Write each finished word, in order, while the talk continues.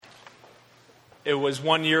It was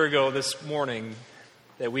 1 year ago this morning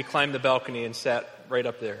that we climbed the balcony and sat right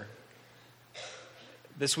up there.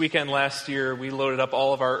 This weekend last year, we loaded up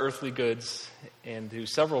all of our earthly goods into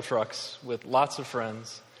several trucks with lots of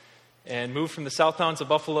friends and moved from the south towns of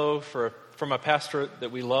Buffalo from a pastorate that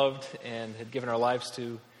we loved and had given our lives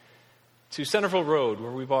to Centerville Road,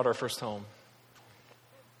 where we bought our first home.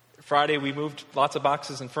 Friday, we moved lots of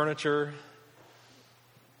boxes and furniture,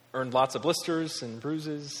 earned lots of blisters and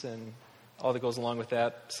bruises and all that goes along with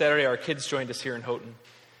that. Saturday, our kids joined us here in Houghton.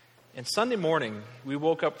 And Sunday morning, we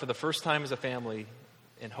woke up for the first time as a family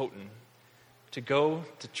in Houghton to go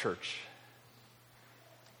to church.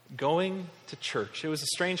 Going to church. It was a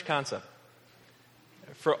strange concept.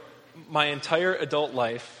 For my entire adult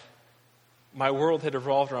life, my world had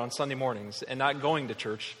revolved around Sunday mornings and not going to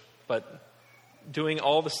church, but doing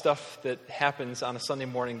all the stuff that happens on a Sunday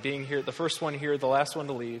morning, being here, the first one here, the last one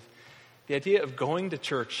to leave. The idea of going to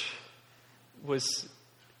church was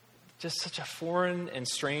just such a foreign and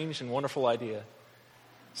strange and wonderful idea.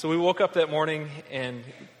 So we woke up that morning and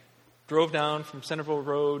drove down from Centerville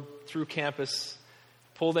Road through campus,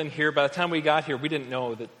 pulled in here. By the time we got here, we didn't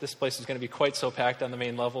know that this place was going to be quite so packed on the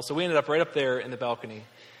main level. So we ended up right up there in the balcony.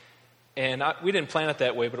 And we didn't plan it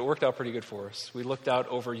that way, but it worked out pretty good for us. We looked out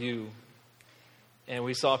over you, and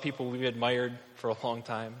we saw people we admired for a long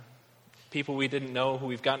time, people we didn't know who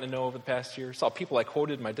we've gotten to know over the past year. Saw people I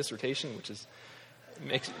quoted in my dissertation, which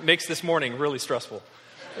makes this morning really stressful.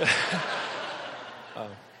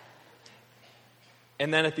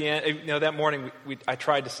 And then at the end, that morning, I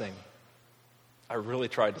tried to sing. I really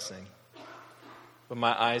tried to sing. But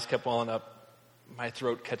my eyes kept welling up. My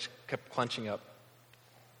throat kept clenching up.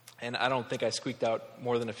 And I don't think I squeaked out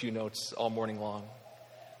more than a few notes all morning long.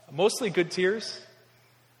 Mostly good tears,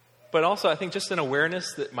 but also I think just an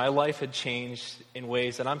awareness that my life had changed in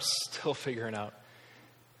ways that I'm still figuring out,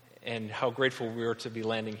 and how grateful we were to be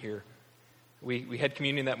landing here. We had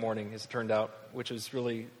communion that morning, as it turned out, which was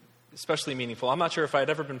really especially meaningful. I'm not sure if I'd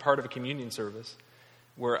ever been part of a communion service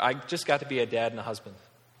where I just got to be a dad and a husband.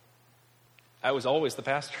 I was always the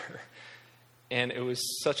pastor, and it was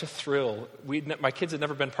such a thrill. My kids had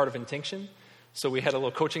never been part of Intinction, so we had a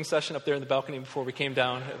little coaching session up there in the balcony before we came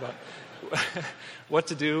down about what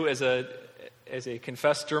to do as a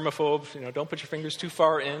confessed germaphobe. Don't put your fingers too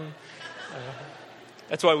far in.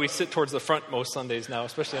 That's why we sit towards the front most Sundays now,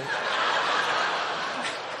 especially.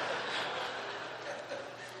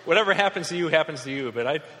 Whatever happens to you,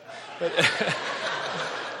 but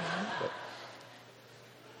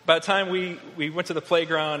by the time we went to the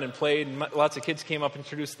playground and played, and lots of kids came up and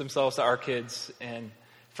introduced themselves to our kids and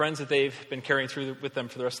friends that they've been carrying through with them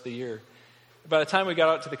for the rest of the year. By the time we got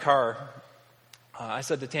out to the car, I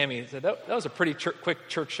said to Tammy, that was a pretty quick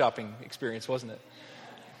church shopping experience, wasn't it?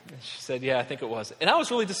 And she said, yeah, I think it was. And I was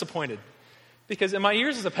really disappointed because in my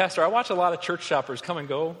years as a pastor, I watched a lot of church shoppers come and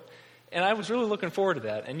go, and I was really looking forward to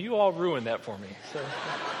that, and you all ruined that for me. So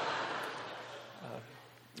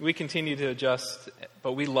we continue to adjust,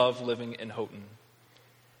 but we love living in Houghton.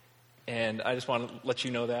 And I just want to let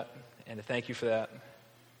you know that and to thank you for that.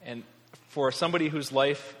 And for somebody whose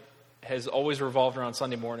life has always revolved around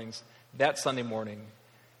Sunday mornings, that Sunday morning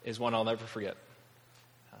is one I'll never forget.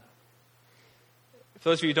 For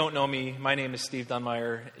those of you who don't know me, my name is Steve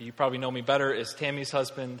Dunmeyer. You probably know me better as Tammy's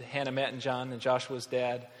husband, Hannah, Matt, and John, and Joshua's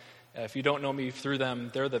dad. If you don't know me through them,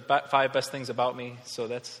 they're the 5 best things about me, so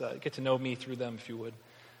get to know me through them if you would.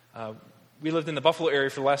 We lived in the Buffalo area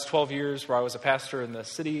for the last 12 years, where I was a pastor in the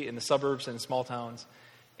city, in the suburbs, and small towns.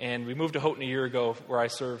 And we moved to Houghton a year ago, where I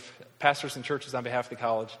serve pastors and churches on behalf of the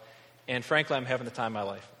college. And frankly, I'm having the time of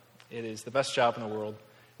my life. It is the best job in the world.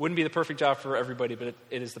 Wouldn't be the perfect job for everybody, but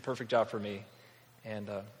it is the perfect job for me. And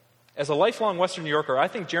as a lifelong Western New Yorker, I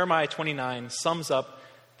think Jeremiah 29 sums up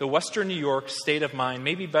the Western New York state of mind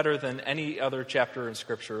maybe better than any other chapter in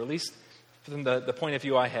Scripture, at least from the point of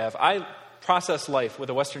view I have. I process life with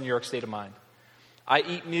a Western New York state of mind. I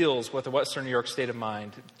eat meals with a Western New York state of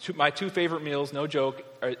mind. My 2 favorite meals, no joke,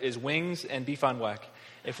 is wings and beef on weck.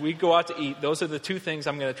 If we go out to eat, those are the 2 things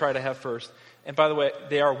I'm going to try to have first. And by the way,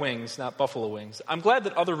 they are wings, not buffalo wings. I'm glad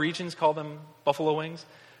that other regions call them buffalo wings,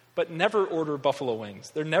 but never order buffalo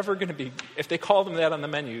wings. They're never going to be, if they call them that on the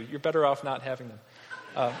menu, you're better off not having them.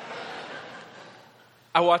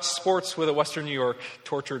 I watch sports with a Western New York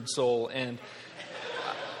tortured soul, and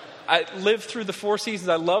I lived through the 4 seasons.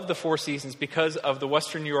 I love the 4 seasons because of the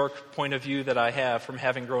Western New York point of view that I have from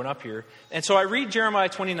having grown up here. And so I read Jeremiah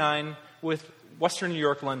 29 with Western New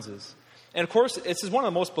York lenses. And of course, this is one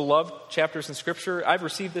of the most beloved chapters in Scripture. I've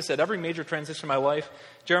received this at every major transition in my life.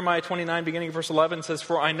 Jeremiah 29, beginning of verse 11, says,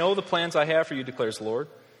 "For I know the plans I have for you, declares the Lord.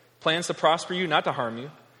 Plans to prosper you, not to harm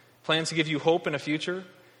you. plans to give you hope and a future.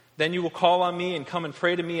 Then you will call on me and come and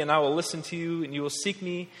pray to me, and I will listen to you, and you will seek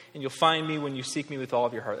me, and you'll find me when you seek me with all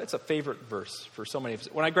of your heart. That's a favorite verse for so many of us.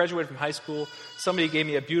 When I graduated from high school, somebody gave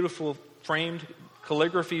me a beautiful framed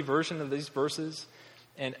calligraphy version of these verses.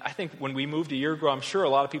 And I think when we moved a year ago, I'm sure a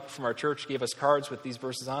lot of people from our church gave us cards with these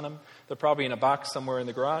verses on them. They're probably in a box somewhere in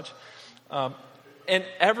the garage. And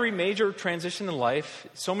every major transition in life,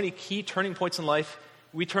 so many key turning points in life,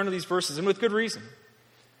 we turn to these verses, and with good reason.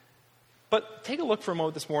 But take a look for a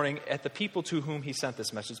moment this morning at the people to whom he sent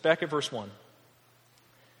this message. Back at verse 1.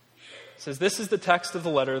 It says, "This is the text of the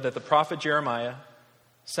letter that the prophet Jeremiah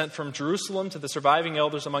sent from Jerusalem to the surviving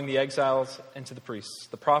elders among the exiles and to the priests,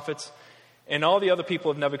 the prophets, and all the other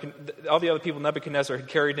people Nebuchadnezzar had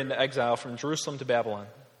carried into exile from Jerusalem to Babylon.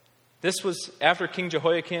 This was after King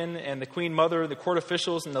Jehoiakim and the queen mother, the court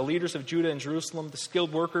officials, and the leaders of Judah and Jerusalem, the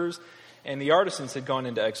skilled workers, and the artisans had gone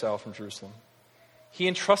into exile from Jerusalem. He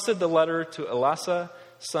entrusted the letter to Elasah,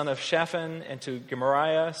 son of Shaphan, and to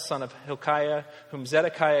Gemariah, son of Hilkiah, whom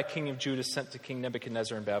Zedekiah, king of Judah, sent to King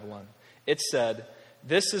Nebuchadnezzar in Babylon. It said,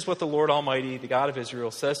 'This is what the Lord Almighty, the God of Israel,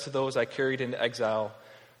 says to those I carried into exile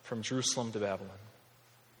from Jerusalem to Babylon.'"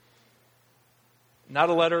 Not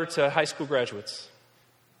a letter to high school graduates.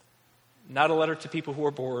 Not a letter to people who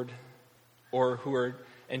are bored or who are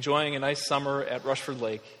enjoying a nice summer at Rushford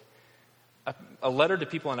Lake. A letter to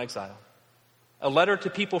people in exile. A letter to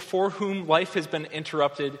people for whom life has been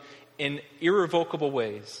interrupted in irrevocable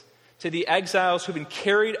ways. To the exiles who've been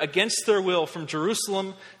carried against their will from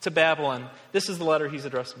Jerusalem to Babylon. This is the letter he's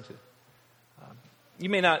addressing to. You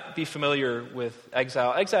may not be familiar with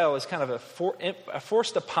exile. Exile is kind of a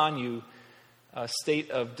forced upon you state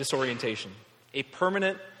of disorientation. A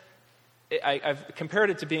permanent, I've compared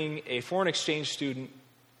it to being a foreign exchange student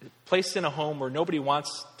placed in a home where nobody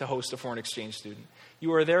wants to host a foreign exchange student.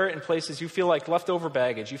 You are there in places you feel like leftover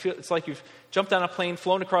baggage. You feel it's like you've jumped on a plane,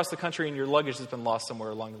 flown across the country, and your luggage has been lost somewhere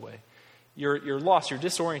along the way. You're lost. You're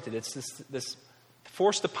disoriented. It's this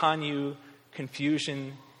forced upon you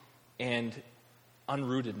confusion and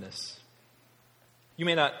unrootedness. You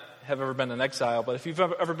may not have ever been in exile, but if you've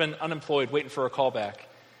ever been unemployed waiting for a callback,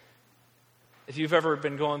 if you've ever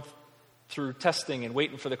been going through testing and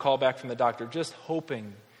waiting for the callback from the doctor, just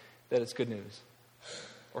hoping that it's good news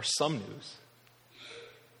or some news.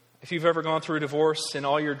 If you've ever gone through a divorce and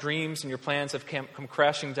all your dreams and your plans have come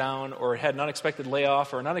crashing down, or had an unexpected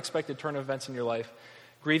layoff or an unexpected turn of events in your life,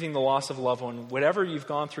 grieving the loss of a loved one, whatever you've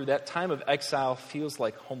gone through, that time of exile feels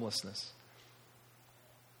like homelessness.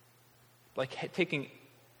 Like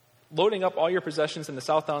loading up all your possessions in the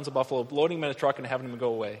South Downs of Buffalo, loading them in a truck and having them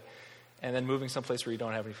go away, and then moving someplace where you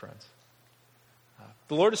don't have any friends.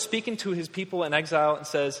 The Lord is speaking to his people in exile and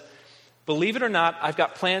says, "Believe it or not, I've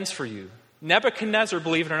got plans for you. Nebuchadnezzar,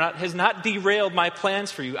 believe it or not, has not derailed my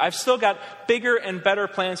plans for you. I've still got bigger and better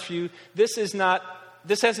plans for you. This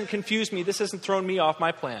hasn't confused me. This hasn't thrown me off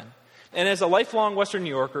my plan." And as a lifelong Western New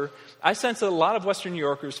Yorker, I sense that a lot of Western New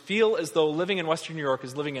Yorkers feel as though living in Western New York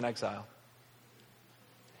is living in exile.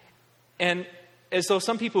 And as though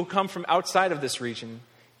some people who come from outside of this region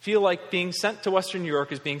feel like being sent to Western New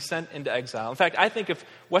York is being sent into exile. In fact, I think if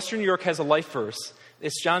Western New York has a life verse,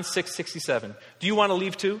 it's John 6:67. Do you want to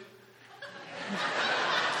leave too?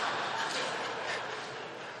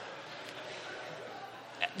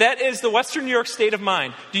 That is the Western New York state of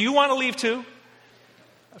mind. Do you want to leave too?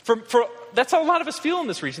 That's how a lot of us feel in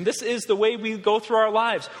this region. This is the way we go through our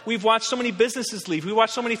lives. We've watched so many businesses leave. We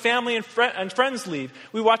watch so many family and friends leave.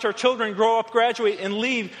 We watch our children grow up, graduate, and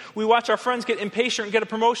leave. We watch our friends get impatient and get a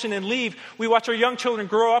promotion and leave. We watch our young children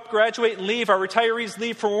grow up, graduate, and leave. Our retirees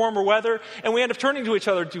leave for warmer weather. And we end up turning to each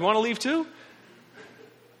other. Do you want to leave too?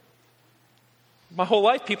 My whole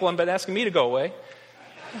life, people have been asking me to go away.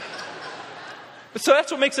 So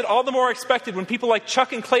that's what makes it all the more expected when people like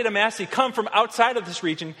Chuck and Clay DeMassey come from outside of this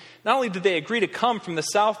region. Not only did they agree to come from the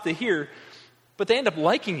south to here, but they end up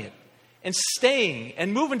liking it and staying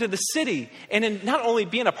and moving to the city and in not only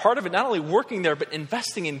being a part of it, not only working there, but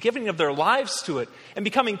investing and giving of their lives to it and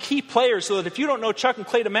becoming key players so that if you don't know Chuck and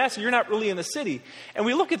Clay DeMassey, you're not really in the city. And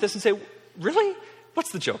we look at this and say, really?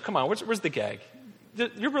 What's the joke? Come on, where's the gag?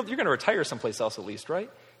 You're going to retire someplace else at least, right?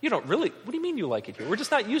 You don't really. What do you mean you like it here? We're just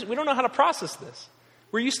not used. We don't know how to process this.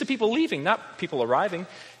 We're used to people leaving, not people arriving.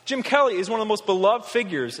 Jim Kelly is one of the most beloved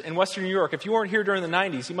figures in Western New York. If you weren't here during the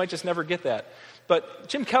 90s, you might just never get that. But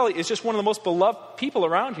Jim Kelly is just one of the most beloved people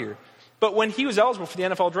around here. But when he was eligible for the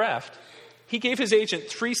NFL draft, he gave his agent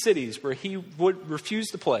 3 cities where he would refuse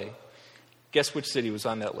to play. Guess which city was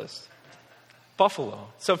on that list? Buffalo.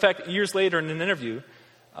 So in fact, years later in an interview,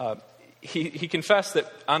 he confessed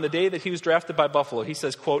that on the day that he was drafted by Buffalo, he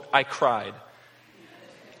says, quote, "I cried."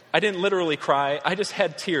 I didn't literally cry. I just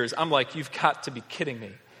had tears. I'm like, you've got to be kidding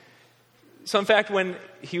me. So in fact, when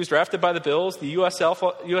he was drafted by the Bills, the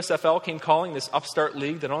USFL came calling, this upstart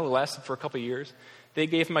league that only lasted for a couple of years. They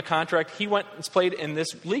gave him a contract. He went and played in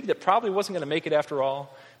this league that probably wasn't going to make it after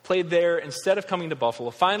all. Played there instead of coming to Buffalo.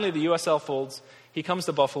 Finally, the USL folds. He comes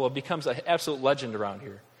to Buffalo, becomes an absolute legend around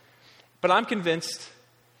here. But I'm convinced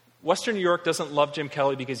Western New York doesn't love Jim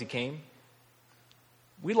Kelly because he came.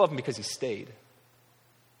 We love him because he stayed.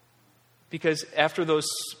 Because after those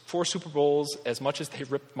 4 Super Bowls, as much as they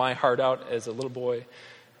ripped my heart out as a little boy,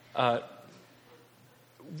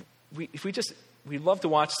 we love to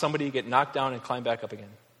watch somebody get knocked down and climb back up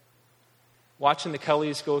again. Watching the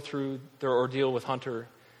Kellys go through their ordeal with Hunter,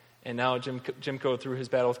 and now Jim go through his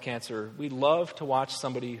battle with cancer. We love to watch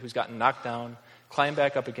somebody who's gotten knocked down, climb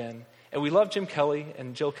back up again. And we love Jim Kelly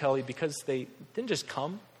and Jill Kelly because they didn't just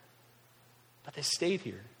come, but they stayed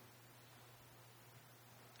here.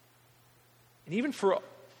 And even for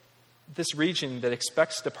this region that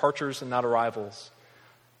expects departures and not arrivals,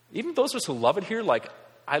 even those of us who love it here, like,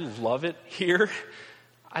 I love it here.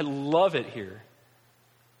 I love it here.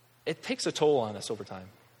 It takes a toll on us over time.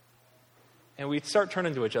 And we start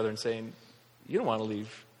turning to each other and saying, you don't want to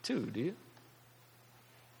leave too, do you?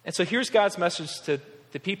 And so here's God's message to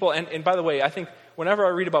the people. And by the way, I think whenever I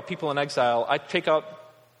read about people in exile, I take out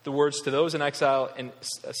the words to those in exile and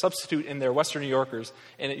substitute in there Western New Yorkers,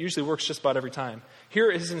 and it usually works just about every time. Here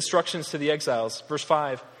are his instructions to the exiles. Verse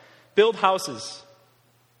 5, build houses,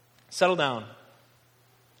 settle down,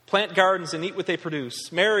 plant gardens and eat what they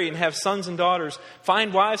produce, marry and have sons and daughters,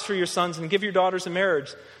 find wives for your sons and give your daughters in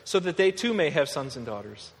marriage so that they too may have sons and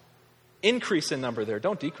daughters. Increase in number there,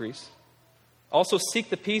 don't decrease. Also seek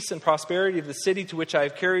the peace and prosperity of the city to which I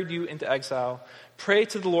have carried you into exile. Pray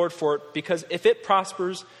to the Lord for it, because if it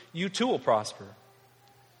prospers, you too will prosper.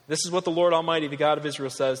 This is what the Lord Almighty, the God of Israel,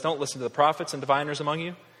 says. Don't listen to the prophets and diviners among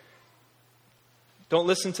you. Don't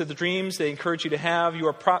listen to the dreams they encourage you to have.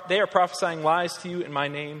 They are prophesying lies to you in my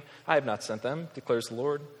name. I have not sent them, declares the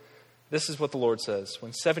Lord. This is what the Lord says.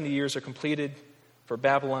 When 70 years are completed for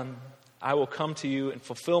Babylon, I will come to you and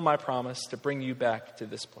fulfill my promise to bring you back to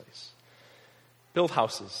this place. Build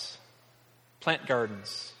houses, plant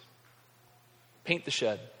gardens, paint the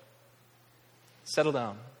shed, settle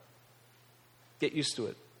down, get used to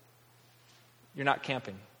it. You're not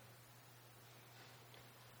camping.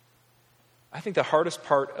 I think the hardest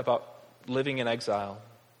part about living in exile,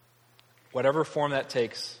 whatever form that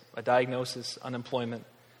takes, a diagnosis, unemployment,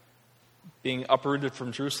 being uprooted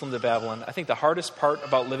from Jerusalem to Babylon, I think the hardest part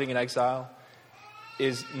about living in exile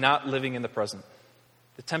is not living in the present.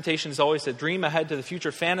 The temptation is always to dream ahead to the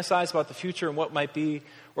future, fantasize about the future and what might be,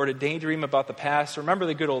 or to daydream about the past, remember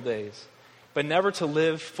the good old days, but never to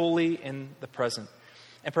live fully in the present.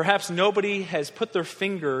 And perhaps nobody has put their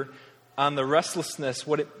finger on the restlessness,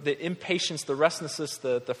 the impatience, the restlessness,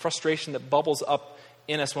 the frustration that bubbles up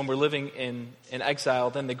in us when we're living in exile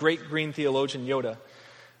than the great green theologian Yoda.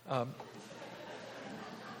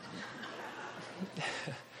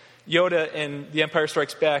 Yoda in The Empire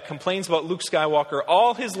Strikes Back complains about Luke Skywalker.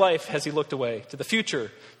 All his life has he looked away, to the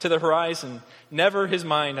future, to the horizon, never his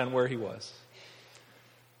mind on where he was.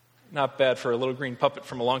 Not bad for a little green puppet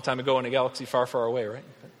from a long time ago in a galaxy far, far away, right?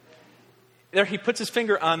 There he puts his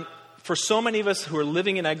finger on, for so many of us who are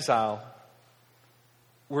living in exile,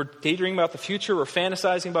 we're daydreaming about the future, we're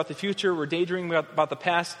fantasizing about the future, we're daydreaming about the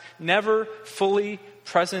past, never fully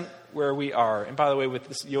present where we are. And by the way, with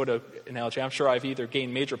this Yoda analogy, I'm sure I've either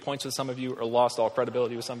gained major points with some of you or lost all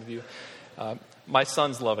credibility with some of you. My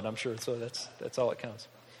sons love it, I'm sure, so that's all that counts.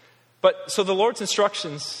 But so the Lord's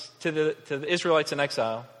instructions to the Israelites in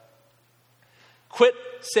exile: quit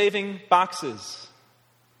saving boxes.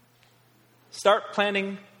 Start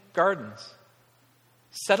planting gardens.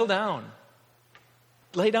 Settle down.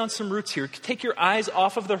 Lay down some roots here. Take your eyes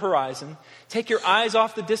off of the horizon. Take your eyes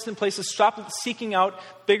off the distant places. Stop seeking out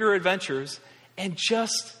bigger adventures and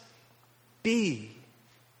just be.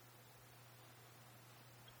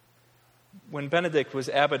 When Benedict was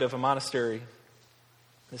abbot of a monastery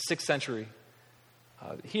in the 6th century,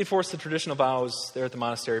 he enforced the traditional vows there at the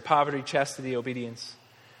monastery: poverty, chastity, obedience.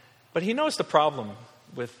 But he noticed a problem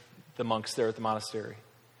with the monks there at the monastery.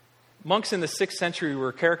 Monks in the 6th century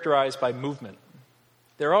were characterized by movement.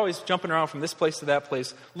 They're always jumping around from this place to that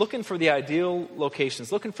place, looking for the ideal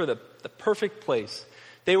locations, looking for the perfect place.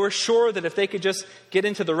 They were sure that if they could just get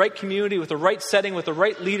into the right community, with the right setting, with the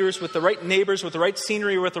right leaders, with the right neighbors, with the right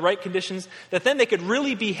scenery, with the right conditions, that then they could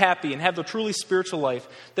really be happy and have the truly spiritual life.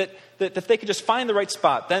 That if they could just find the right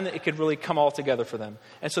spot, then it could really come all together for them.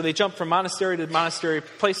 And so they jumped from monastery to monastery,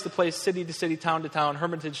 place to place, city to city, town to town,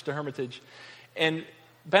 hermitage to hermitage. And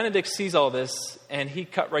Benedict sees all this, and he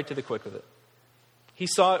cut right to the quick with it. He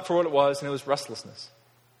saw it for what it was, and it was restlessness.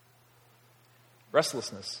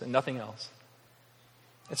 Restlessness and nothing else.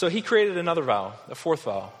 And so he created another vow, a fourth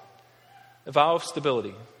vow, a vow of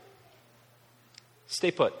stability.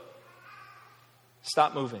 Stay put.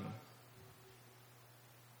 Stop moving.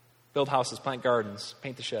 Build houses, plant gardens,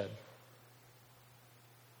 paint the shed.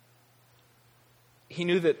 He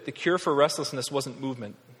knew that the cure for restlessness wasn't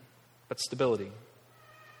movement, but stability.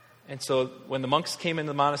 And so when the monks came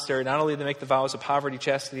into the monastery, not only did they make the vows of poverty,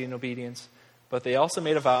 chastity, and obedience, but they also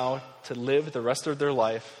made a vow to live the rest of their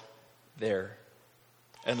life there.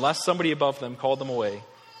 Unless somebody above them called them away,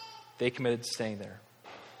 they committed to staying there.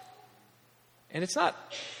 And it's not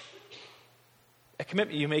a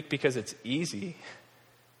commitment you make because it's easy,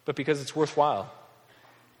 but because it's worthwhile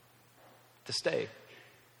to stay.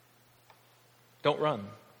 Don't run.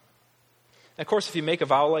 And of course, if you make a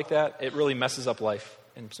vow like that, it really messes up life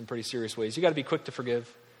in some pretty serious ways. You got to be quick to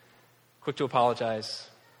forgive, quick to apologize.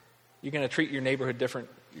 You're going to treat your neighborhood different.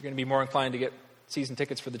 You're going to be more inclined to get season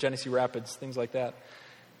tickets for the Genesee Rapids, things like that.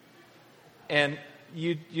 And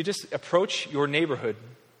you just approach your neighborhood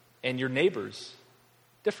and your neighbors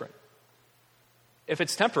different. If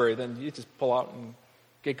it's temporary, then you just pull out and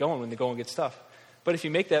get going when the going gets tough. But if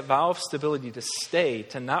you make that vow of stability to stay,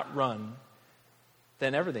 to not run,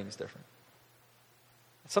 then everything's different.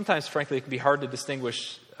 Sometimes, frankly, it can be hard to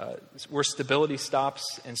distinguish where stability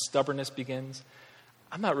stops and stubbornness begins.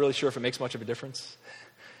 I'm not really sure if it makes much of a difference.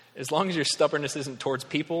 As long as your stubbornness isn't towards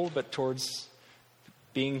people, but towards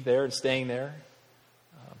being there and staying there.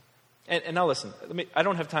 And now listen, I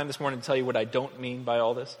don't have time this morning to tell you what I don't mean by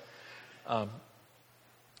all this.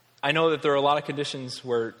 I know that there are a lot of conditions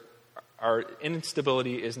where our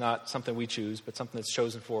instability is not something we choose, but something that's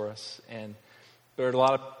chosen for us. And there are a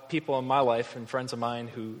lot of people in my life and friends of mine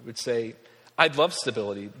who would say, I'd love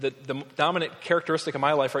stability. The dominant characteristic of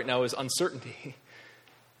my life right now is uncertainty.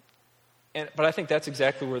 But I think that's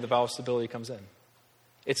exactly where the vow of stability comes in.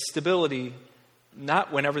 It's stability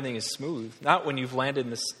not when everything is smooth, not when you've landed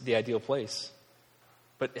in the ideal place,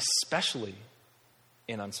 but especially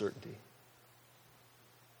in uncertainty.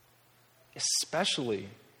 Especially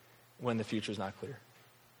when the future is not clear.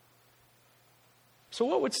 So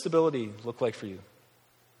what would stability look like for you?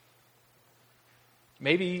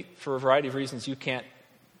 Maybe for a variety of reasons you can't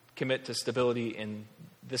commit to stability in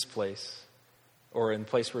this place or in the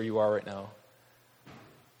place where you are right now.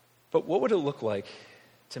 But what would it look like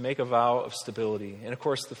to make a vow of stability? And of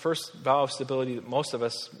course, the first vow of stability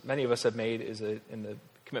that many of us have made is in the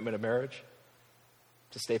commitment of marriage,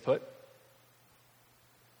 to stay put.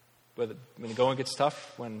 When the going gets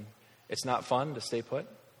tough, when it's not fun, to stay put.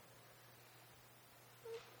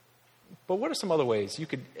 But what are some other ways you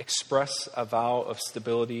could express a vow of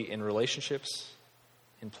stability in relationships,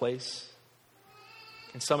 in place,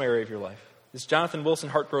 in some area of your life? As Jonathan Wilson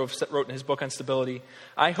Hartgrove wrote in his book on stability,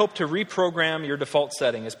 I hope to reprogram your default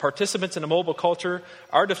setting. As participants in a mobile culture,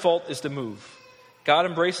 our default is to move. God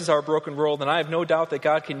embraces our broken world, and I have no doubt that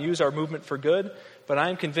God can use our movement for good, but I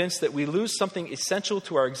am convinced that we lose something essential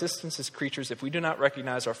to our existence as creatures if we do not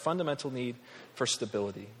recognize our fundamental need for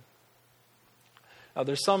stability. Now,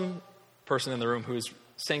 there's some person in the room who is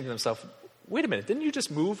saying to themselves, wait a minute, didn't you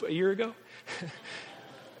just move a year ago?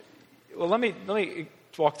 Well, let me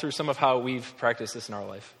walk through some of how we've practiced this in our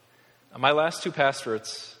life. My last two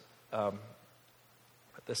pastorates,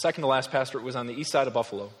 the second to last pastorate was on the east side of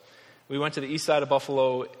Buffalo. We went to the east side of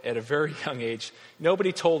Buffalo at a very young age.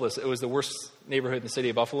 Nobody told us it was the worst neighborhood in the city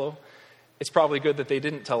of Buffalo. It's probably good that they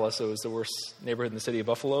didn't tell us it was the worst neighborhood in the city of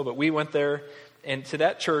Buffalo, but we went there, and to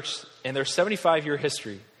that church, in their 75-year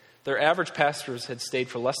history, their average pastors had stayed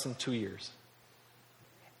for less than 2 years.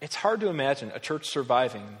 It's hard to imagine a church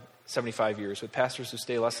surviving 75 years with pastors who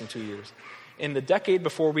stay less than 2 years. In the decade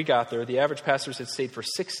before we got there, the average pastors had stayed for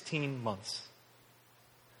 16 months.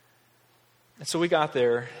 And so we got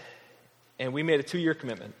there, and we made a 2-year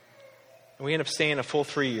commitment. And we ended up staying a full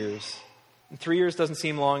 3 years. And 3 years doesn't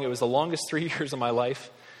seem long. It was the longest 3 years of my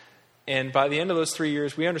life. And by the end of those 3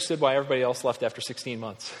 years, we understood why everybody else left after 16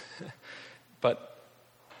 months. But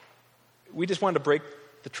we just wanted to break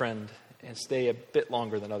the trend and stay a bit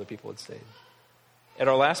longer than other people had stayed. At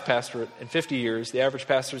our last pastorate, in 50 years, the average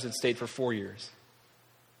pastors had stayed for 4 years.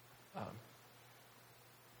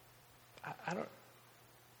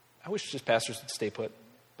 I wish just pastors would stay put,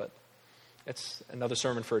 but it's another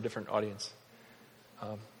sermon for a different audience.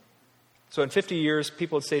 So in 50 years,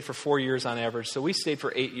 people had stayed for 4 years on average. So we stayed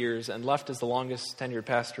for 8 years and left as the longest tenured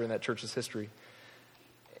pastor in that church's history.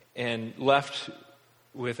 And left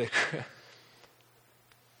with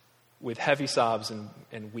heavy sobs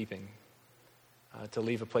and weeping. to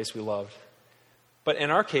leave a place we loved. But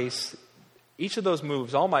in our case, each of those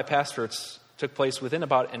moves, all my pastorates took place within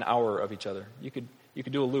about an hour of each other. You could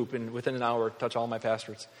do a loop and within an hour touch all my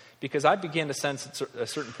pastorates. Because I began to sense at a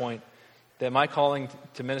certain point that my calling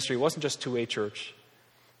to ministry wasn't just to a church,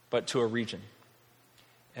 but to a region.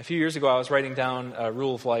 A few years ago, I was writing down a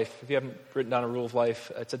rule of life. If you haven't written down a rule of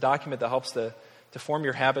life, it's a document that helps to form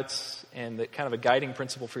your habits and the kind of a guiding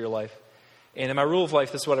principle for your life. And in my rule of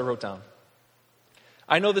life, this is what I wrote down.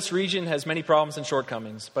 I know this region has many problems and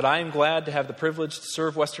shortcomings, but I am glad to have the privilege to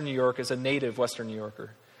serve Western New York as a native Western New Yorker.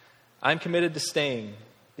 I'm committed to staying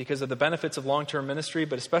because of the benefits of long-term ministry,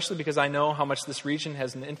 but especially because I know how much this region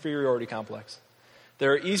has an inferiority complex.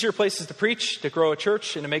 There are easier places to preach, to grow a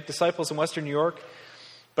church, and to make disciples in Western New York,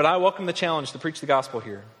 but I welcome the challenge to preach the gospel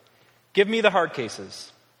here. Give me the hard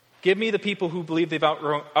cases. Give me the people who believe they've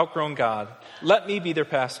outgrown God. Let me be their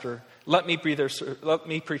pastor. Let me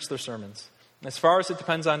preach their sermons. As far as it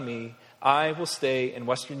depends on me, I will stay in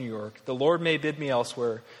Western New York. The Lord may bid me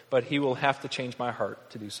elsewhere, but He will have to change my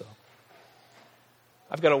heart to do so.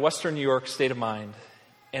 I've got a Western New York state of mind,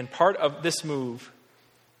 and part of this move,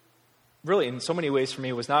 really in so many ways for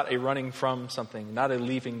me, was not a running from something, not a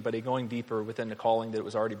leaving, but a going deeper within the calling that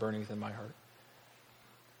was already burning within my heart.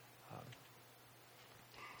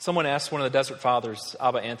 Someone asked one of the Desert Fathers,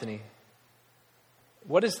 Abba Anthony,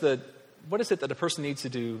 what is it that a person needs to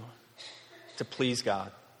do to please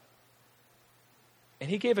God? And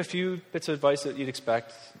he gave a few bits of advice that you'd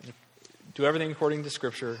expect. Do everything according to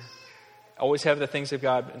Scripture. Always have the things of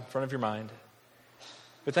God in front of your mind.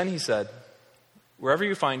 But then he said, wherever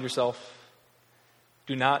you find yourself,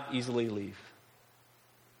 do not easily leave.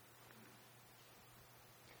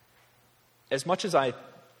 As much as I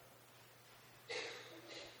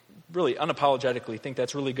really unapologetically think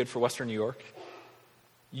that's really good for Western New York,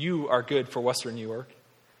 you are good for Western New York,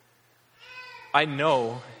 I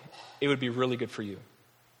know it would be really good for you.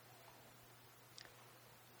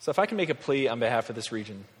 So if I can make a plea on behalf of this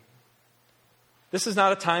region, this is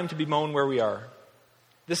not a time to bemoan where we are.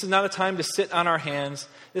 This is not a time to sit on our hands.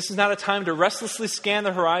 This is not a time to restlessly scan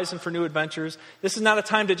the horizon for new adventures. This is not a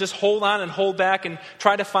time to just hold on and hold back and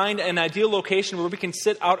try to find an ideal location where we can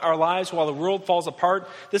sit out our lives while the world falls apart.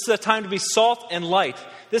 This is a time to be salt and light.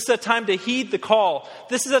 This is a time to heed the call.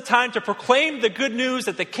 This is a time to proclaim the good news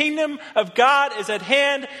that the kingdom of God is at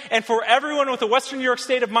hand. And for everyone with a Western New York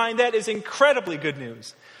state of mind, that is incredibly good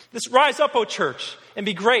news. Rise up, O church, and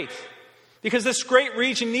be great. Because this great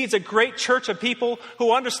region needs a great church of people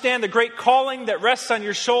who understand the great calling that rests on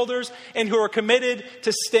your shoulders and who are committed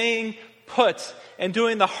to staying put and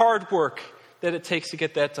doing the hard work that it takes to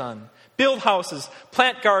get that done. Build houses,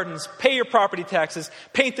 plant gardens, pay your property taxes,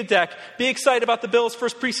 paint the deck, be excited about the Bills'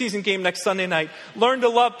 first preseason game next Sunday night. Learn to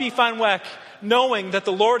love beef on weck, knowing that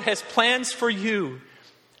the Lord has plans for you.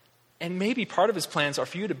 And maybe part of His plans are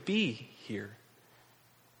for you to be here.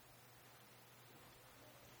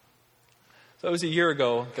 So it was a year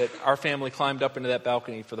ago that our family climbed up into that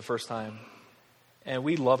balcony for the first time. And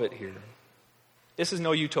we love it here. This is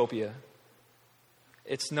no utopia.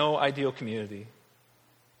 It's no ideal community.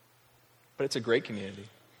 But it's a great community.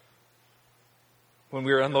 When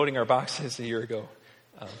we were unloading our boxes a year ago,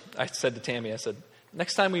 I said to Tammy, I said,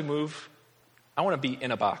 next time we move, I want to be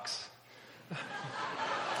in a box.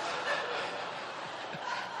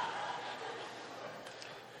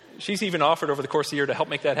 She's even offered over the course of the year to help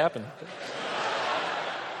make that happen.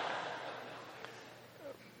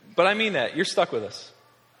 But I mean that. You're stuck with us.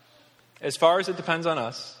 As far as it depends on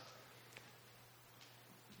us,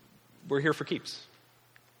 we're here for keeps.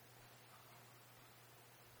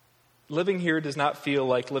 Living here does not feel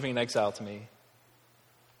like living in exile to me.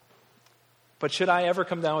 But should I ever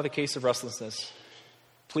come down with a case of restlessness,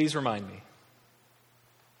 please remind me.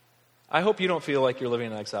 I hope you don't feel like you're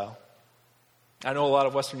living in exile. I know a lot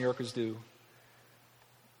of Western New Yorkers do.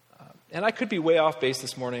 And I could be way off base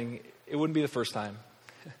this morning. It wouldn't be the first time.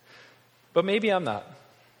 But maybe I'm not.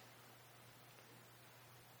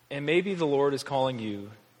 And maybe the Lord is calling you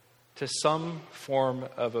to some form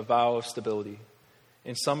of a vow of stability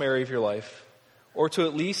in some area of your life, or to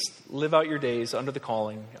at least live out your days under the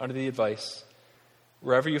calling, under the advice,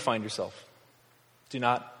 wherever you find yourself. Do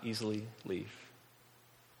not easily leave.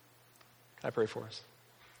 Can I pray for us?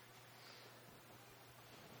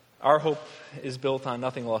 Our hope is built on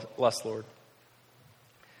nothing less, Lord,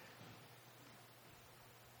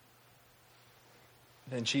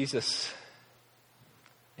 than Jesus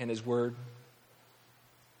and His Word,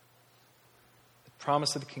 the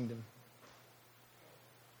promise of the kingdom.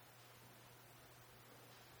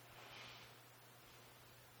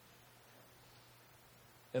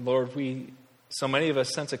 And Lord, so many of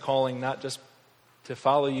us sense a calling not just to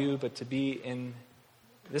follow you, but to be in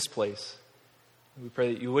this place. We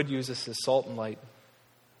pray that you would use us as salt and light,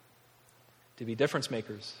 to be difference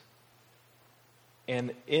makers.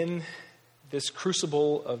 And in this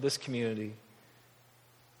crucible of this community,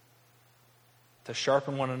 to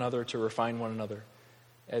sharpen one another, to refine one another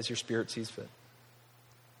as your Spirit sees fit.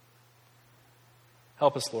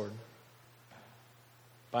 Help us, Lord.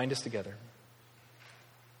 Bind us together.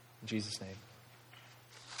 In Jesus' name.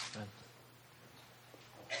 Amen.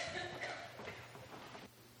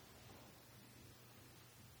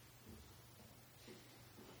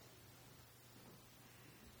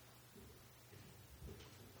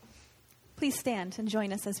 Please stand and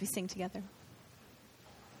join us as we sing together.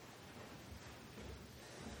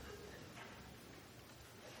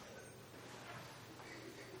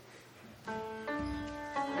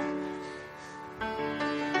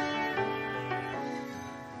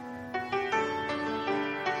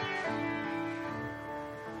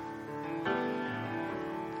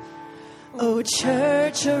 O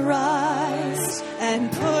church, arise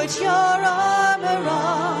and put your armor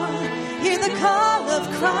on. Hear the call of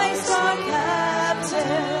Christ our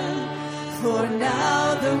captain. For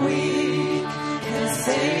now the weak can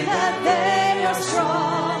say that they are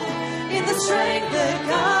strong in the strength that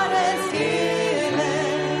God has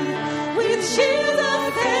given. With shield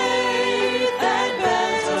of faith and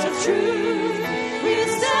belt of truth, we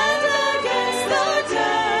stand against the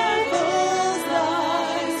devil's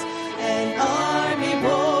lies. An army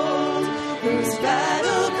bold, whose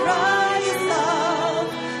battle cry is love,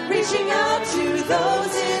 reaching out to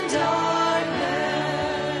those in darkness.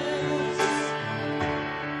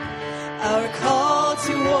 Our call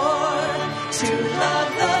to war, to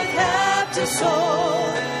love the captive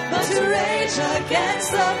soul, but to rage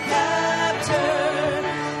against the captor.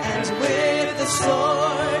 And with the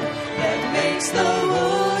sword that makes the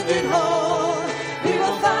wounded whole, we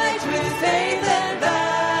will fight with faith and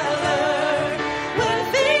valor. When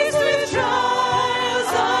faced with trials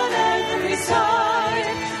on every side,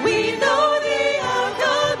 we know the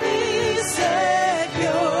outcome is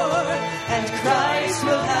secure, and Christ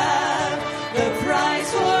will have the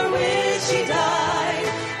prize for which he died,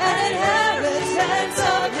 an inheritance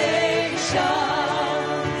of nations.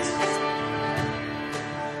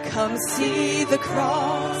 Come see the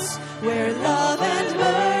cross where love and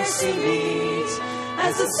mercy meet,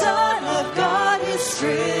 as the Son of God is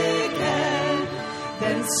stricken.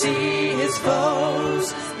 Then see his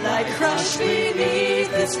foes lie crushed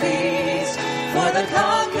beneath his feet, for the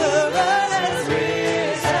conqueror has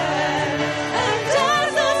risen. And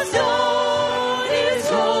as the stone is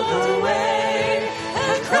rolled away,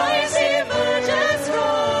 and Christ emerges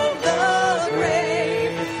from the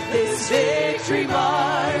grave, this victory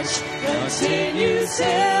march continues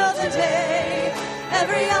till the day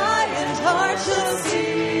every eye and heart shall see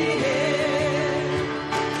it.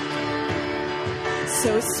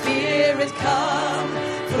 So Spirit, come,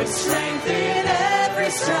 put strength in every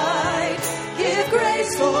stride, give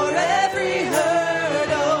grace for every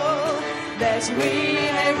hurdle, that we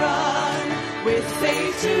may run with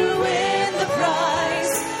faith to win the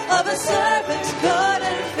prize of a servant good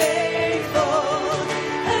and faithful.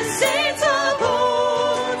 As saints of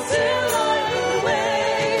old still light the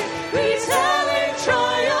way, retelling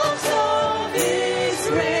triumphs of his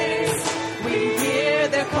grace. We hear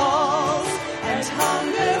their calls and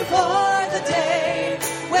hunger for the day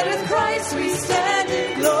when with Christ we stand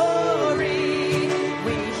in glory.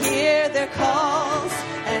 We hear their calls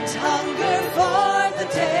and hunger for the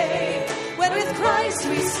day when with Christ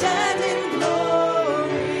we stand in glory.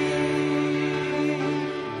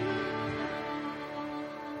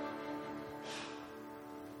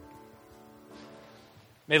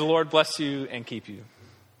 May the Lord bless you and keep you.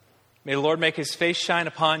 May the Lord make his face shine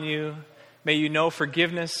upon you. May you know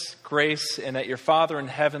forgiveness, grace, and that your Father in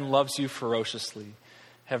heaven loves you ferociously.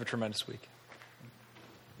 Have a tremendous week.